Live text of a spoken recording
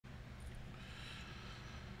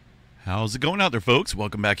How's it going out there, folks?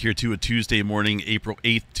 Welcome back here to a Tuesday morning, April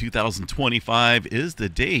 8th, 2025 is the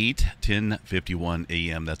date, 10:51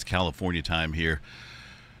 a.m. That's California time here.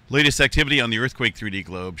 Latest activity on the Earthquake 3D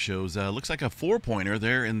globe shows, looks like a four-pointer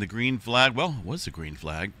there in the green flag. Well, it was the green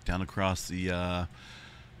flag down across the,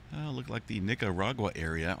 looked like the Nicaragua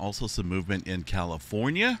area. Also some movement in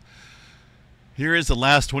California. Here is the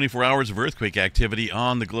last 24 hours of earthquake activity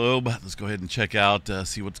on the globe. Let's go ahead and check out,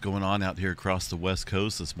 see what's going on out here across the west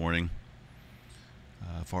coast this morning.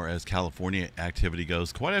 As far as California activity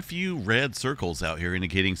goes, quite a few red circles out here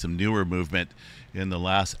indicating some newer movement in the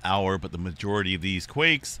last hour, but the majority of these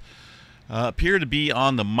quakes appear to be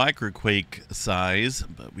on the microquake size.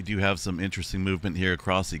 But we do have some interesting movement here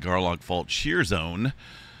across the Garlock Fault shear zone,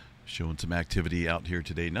 showing some activity out here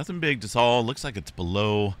today. Nothing big, just all looks like it's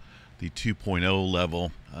below the 2.0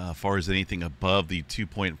 level. As far as anything above the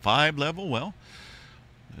 2.5 level, well,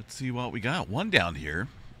 let's see what we got. One down here.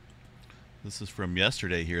 This is from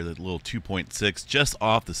yesterday here, that little 2.6 just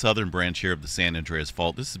off the southern branch here of the San Andreas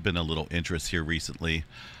Fault. This has been a little interest here recently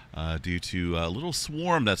due to a little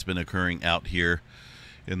swarm that's been occurring out here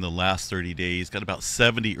in the last 30 days. Got about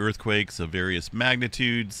 70 earthquakes of various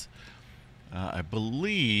magnitudes. I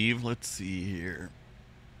believe, let's see here.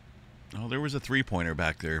 Oh, there was a three-pointer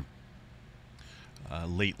back there.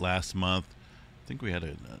 Late last month. I think we had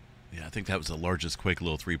I think that was the largest quake,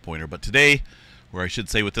 little three-pointer. But today, or I should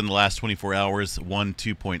say within the last 24 hours,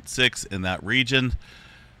 2.6 in that region.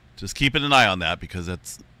 Just keeping an eye on that because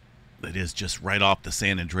it is just right off the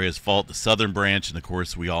San Andreas Fault, the southern branch, and of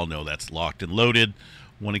course we all know that's locked and loaded.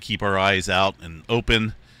 Want to keep our eyes out and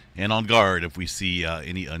open and on guard if we see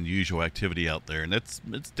any unusual activity out there. And it's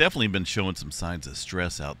definitely been showing some signs of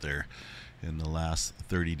stress out there in the last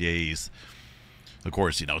 30 days. Of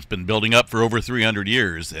course, it's been building up for over 300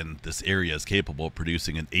 years, and this area is capable of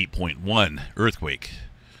producing an 8.1 earthquake.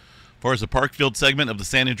 As far as the Parkfield segment of the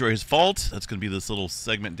San Andreas Fault, that's going to be this little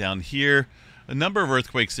segment down here. A number of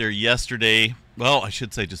earthquakes there yesterday. Well, I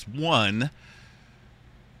should say just one.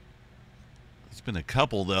 It's been a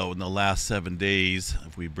couple, though, in the last 7 days.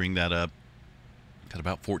 If we bring that up, got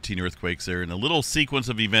about 14 earthquakes there, and a little sequence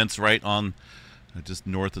of events right on just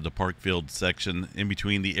north of the Parkfield section, in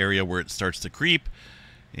between the area where it starts to creep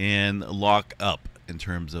and lock up in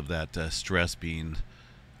terms of that stress being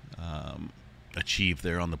achieved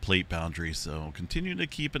there on the plate boundary. So continue to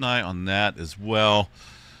keep an eye on that as well.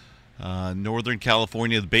 Northern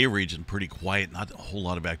California, the Bay region, pretty quiet, not a whole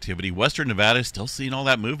lot of activity. Western Nevada, still seeing all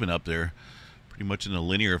that movement up there, pretty much in a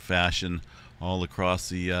linear fashion all across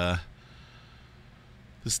the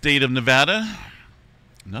state of Nevada.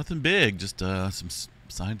 Nothing big, just some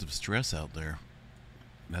signs of stress out there.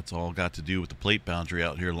 That's all got to do with the plate boundary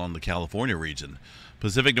out here along the California region.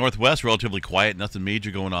 Pacific Northwest, relatively quiet, nothing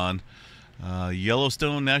major going on.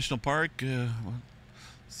 Yellowstone National Park, let's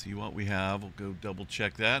see what we have. We'll go double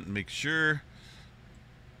check that and make sure.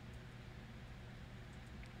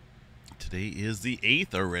 Today is the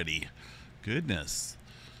 8th already. Goodness.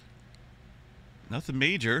 Nothing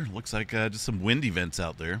major. Looks like just some wind events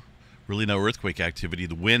out there. Really no earthquake activity.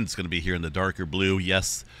 The wind's going to be here in the darker blue.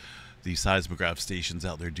 Yes, the seismograph stations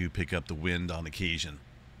out there do pick up the wind on occasion.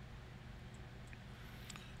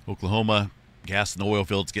 Oklahoma, gas and oil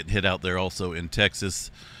fields getting hit out there also in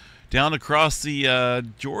Texas. Down across the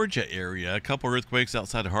Georgia area, a couple earthquakes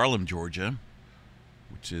outside of Harlem, Georgia,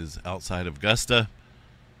 which is outside of Augusta.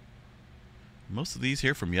 Most of these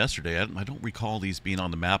here from yesterday. I don't recall these being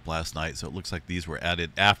on the map last night, so it looks like these were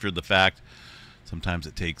added after the fact. Sometimes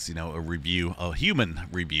it takes, a review, a human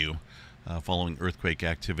review, following earthquake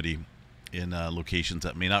activity in locations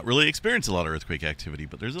that may not really experience a lot of earthquake activity,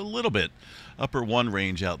 but there's a little bit. Upper one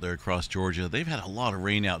range out there across Georgia. They've had a lot of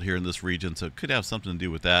rain out here in this region, so it could have something to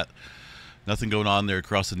do with that. Nothing going on there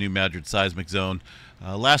across the New Madrid seismic zone.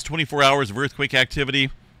 Last 24 hours of earthquake activity.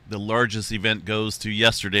 The largest event goes to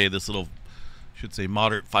yesterday, this little, I should say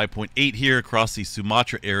moderate 5.8 here across the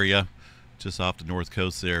Sumatra area, just off the north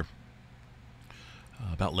coast there.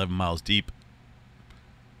 About 11 miles deep.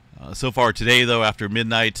 So far today, though, after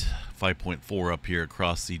midnight, 5.4 up here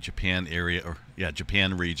across the Japan area,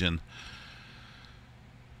 Japan region.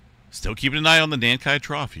 Still keeping an eye on the Nankai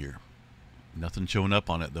Trough here. Nothing showing up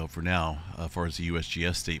on it, though, for now, as far as the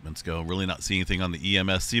USGS statements go. Really not seeing anything on the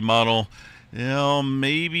EMSC model.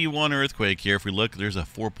 Maybe one earthquake here. If we look, there's a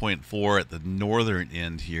 4.4 at the northern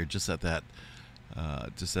end here, just at that,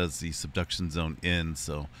 just as the subduction zone ends.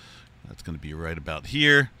 So that's going to be right about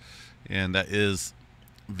here, and that is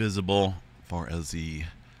visible as far as the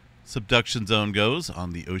subduction zone goes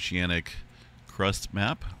on the oceanic crust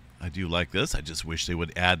map. I do like this. I just wish they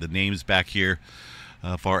would add the names back here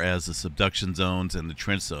far as the subduction zones and the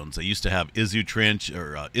trench zones. They used to have Izu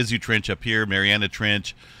Trench up here, Mariana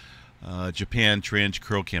Trench, Japan Trench,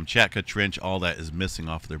 Kuril-Kamchatka Trench. All that is missing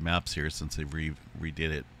off their maps here since they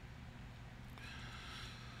redid it.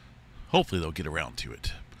 Hopefully they'll get around to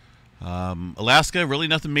it. Alaska, really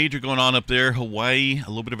nothing major going on up there. Hawaii, a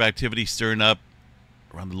little bit of activity stirring up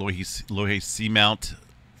around the Lohe Seamount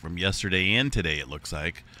from yesterday and today, it looks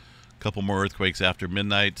like. A couple more earthquakes after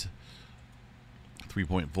midnight.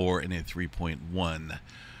 3.4 and a 3.1.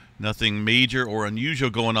 Nothing major or unusual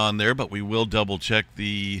going on there, but we will double check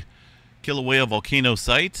the Kīlauea volcano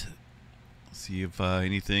site. See if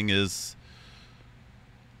anything is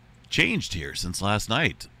changed here since last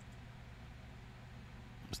night.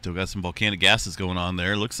 Still got some volcanic gases going on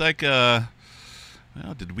there. Looks like, well,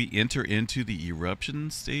 did we enter into the eruption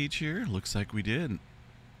stage here? Looks like we did.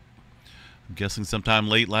 I'm guessing sometime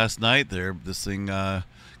late last night there, this thing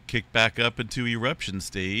kicked back up into eruption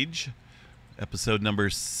stage. Episode number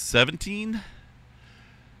 17.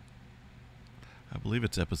 I believe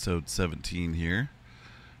it's episode 17 here.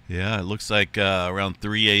 Yeah, it looks like around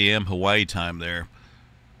 3 a.m. Hawaii time there.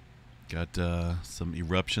 Got some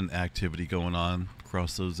eruption activity going on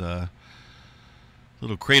across those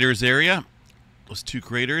little craters area. Those two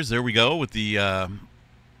craters. There we go with the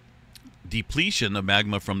depletion of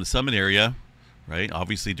magma from the summit area. Right?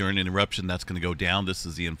 Obviously during an eruption that's going to go down. This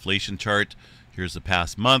is the inflation chart. Here's the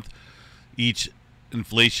past month. Each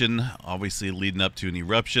inflation obviously leading up to an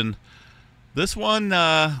eruption. This one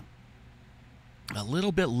a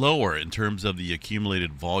little bit lower in terms of the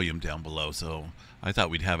accumulated volume down below. So I thought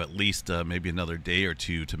we'd have at least maybe another day or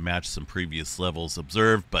two to match some previous levels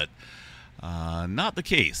observed, but not the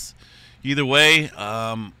case. Either way,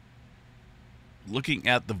 looking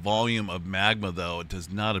at the volume of magma, though, it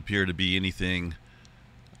does not appear to be anything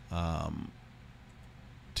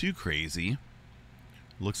too crazy.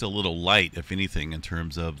 Looks a little light, if anything, in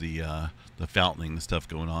terms of the fountaining and stuff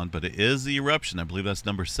going on. But it is the eruption. I believe that's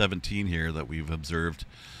number 17 here that we've observed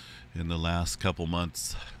in the last couple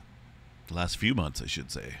months. The last few months, I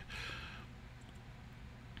should say.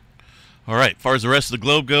 All right, as far as the rest of the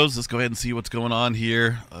globe goes, let's go ahead and see what's going on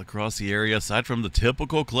here across the area. Aside from the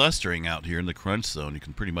typical clustering out here in the crunch zone, you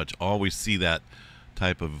can pretty much always see that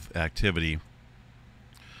type of activity.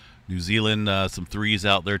 New Zealand, some threes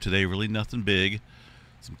out there today, really nothing big.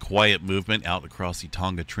 Some quiet movement out across the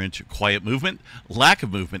Tonga Trench. Quiet movement, lack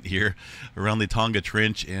of movement here around the Tonga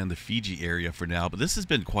Trench and the Fiji area for now. But this has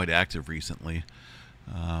been quite active recently.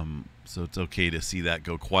 So it's okay to see that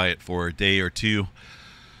go quiet for a day or two.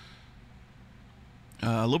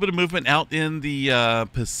 A little bit of movement out in the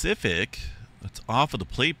Pacific. That's off of the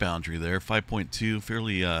plate boundary there. 5.2,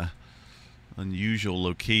 fairly unusual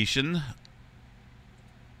location.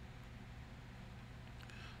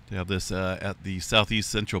 They have this at the southeast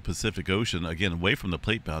central Pacific Ocean, again, away from the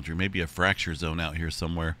plate boundary. Maybe a fracture zone out here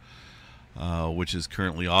somewhere, which is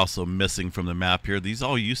currently also missing from the map here. These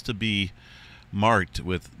all used to be marked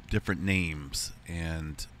with different names,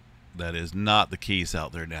 and that is not the case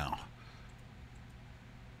out there now.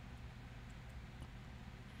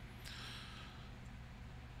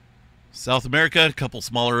 South America, a couple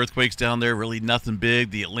smaller earthquakes down there, really nothing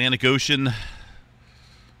big. The Atlantic Ocean,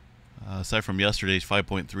 aside from yesterday's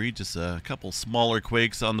 5.3, just a couple smaller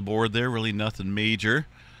quakes on the board there, really nothing major.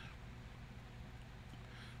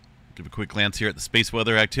 Give a quick glance here at the space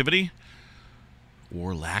weather activity,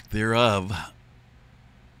 or lack thereof.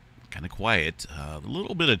 Kind of quiet. A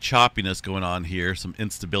little bit of choppiness going on here, some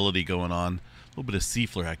instability going on, a little bit of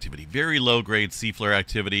sea-flare activity, very low-grade sea-flare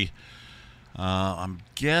activity. I'm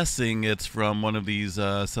guessing it's from one of these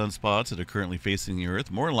sunspots that are currently facing the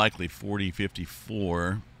Earth, more likely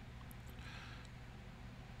 4054.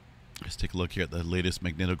 Let's take a look here at the latest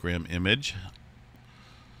magnetogram image.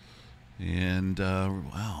 And,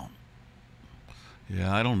 wow.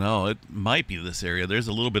 Yeah, I don't know. It might be this area. There's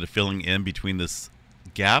a little bit of filling in between this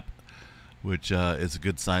gap, which is a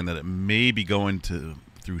good sign that it may be going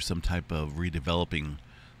through some type of redeveloping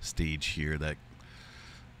stage here that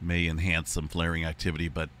may enhance some flaring activity,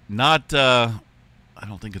 but not, I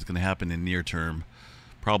don't think it's going to happen in near term.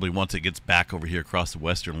 Probably once it gets back over here across the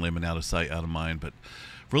western limb and out of sight, out of mind, but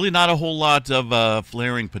really not a whole lot of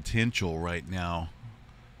flaring potential right now.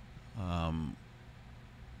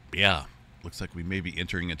 Yeah, looks like we may be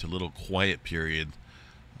entering into a little quiet period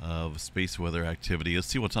of space weather activity. Let's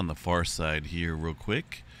see what's on the far side here real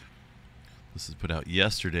quick. This is put out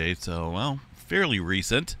yesterday, so, well, fairly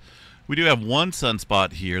recent. We do have one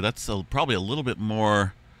sunspot here. That's probably a little bit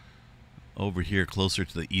more over here closer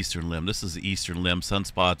to the eastern limb. This is the eastern limb.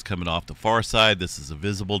 Sunspots coming off the far side. This is a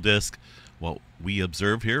visible disk, what we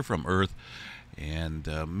observe here from Earth. and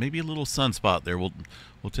maybe a little sunspot there. We'll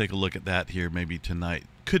take a look at that here maybe tonight.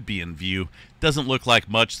 Could be in view. Doesn't look like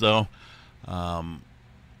much though, but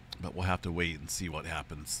we'll have to wait and see what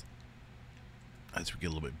happens as we get a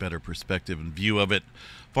little bit better perspective and view of it.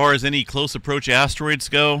 As far as any close approach asteroids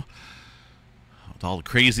go, with all the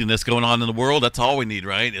craziness going on in the world, that's all we need,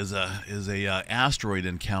 right? Is a asteroid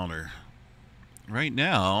encounter. Right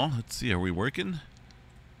now, let's see, are we working?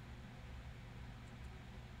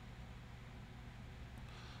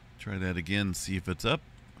 Try that again, see if it's up.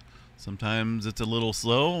 Sometimes it's a little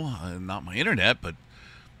slow, not my internet, but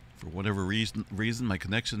for whatever reason my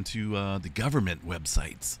connection to the government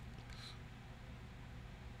websites.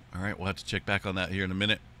 All right, we'll have to check back on that here in a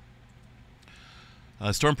minute.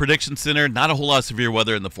 Storm Prediction Center, not a whole lot of severe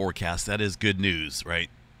weather in the forecast. That is good news, right?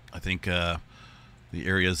 I think the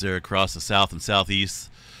areas there across the south and southeast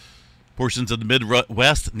portions of the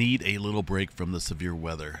Midwest need a little break from the severe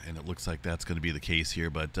weather, and it looks like that's going to be the case here,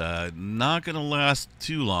 but not going to last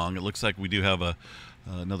too long. It looks like we do have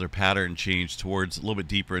another pattern change towards a little bit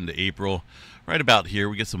deeper into April. Right about here,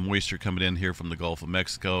 we get some moisture coming in here from the Gulf of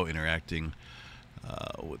Mexico, interacting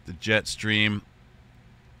with the jet stream,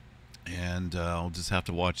 and I'll just have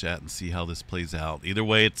to watch that and see how this plays out. Either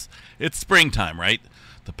way, it's springtime, right?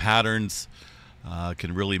 The patterns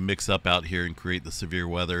can really mix up out here and create the severe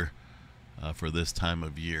weather for this time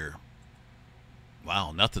of year.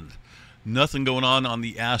 Wow, nothing going on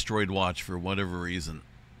the asteroid watch for whatever reason.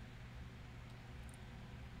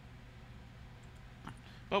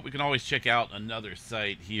 But we can always check out another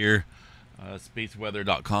site here.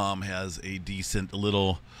 Spaceweather.com has a decent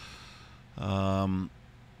little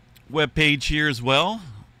web page here as well.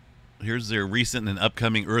 Here's their recent and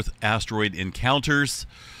upcoming Earth asteroid encounters.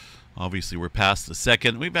 Obviously, we're past the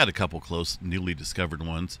second. We've had a couple close, newly discovered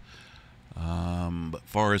ones. But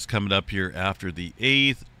far as coming up here after the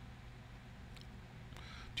 8th,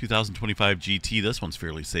 2025 GT, this one's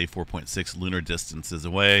fairly safe, 4.6 lunar distances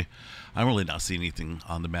away. I'm really not seeing anything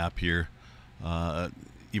on the map here,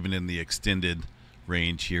 even in the extended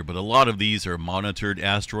range here. But a lot of these are monitored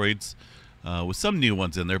asteroids with some new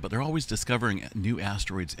ones in there, but they're always discovering new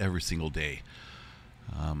asteroids every single day.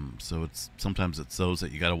 So sometimes it's those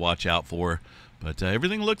that you got to watch out for. But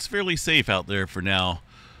everything looks fairly safe out there for now.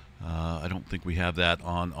 I don't think we have that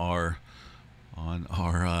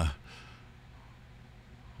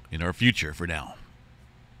in our future for now.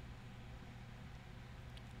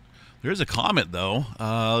 There's a comet though.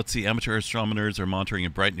 Let's see. Amateur astronomers are monitoring a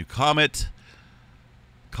bright new comet.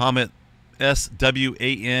 Comet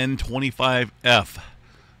SWAN 25F.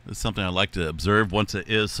 This is something I like to observe once it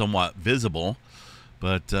is somewhat visible.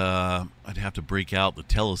 But I'd have to break out the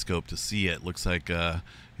telescope to see it. Looks like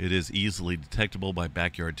it is easily detectable by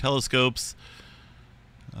backyard telescopes.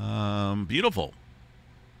 Beautiful.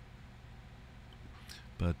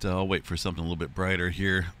 But I'll wait for something a little bit brighter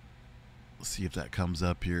here. Let's see if that comes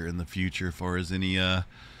up here in the future as far as any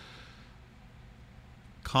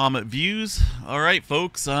comet views. All right,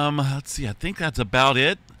 folks. Let's see. I think that's about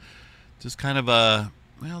it. Just kind of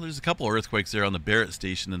well, there's a couple of earthquakes there on the Barrett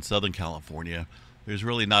Station in Southern California. There's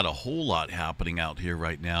really not a whole lot happening out here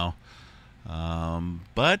right now.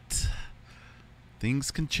 But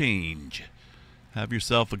things can change. Have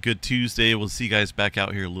yourself a good Tuesday. We'll see you guys back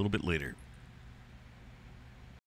out here a little bit later.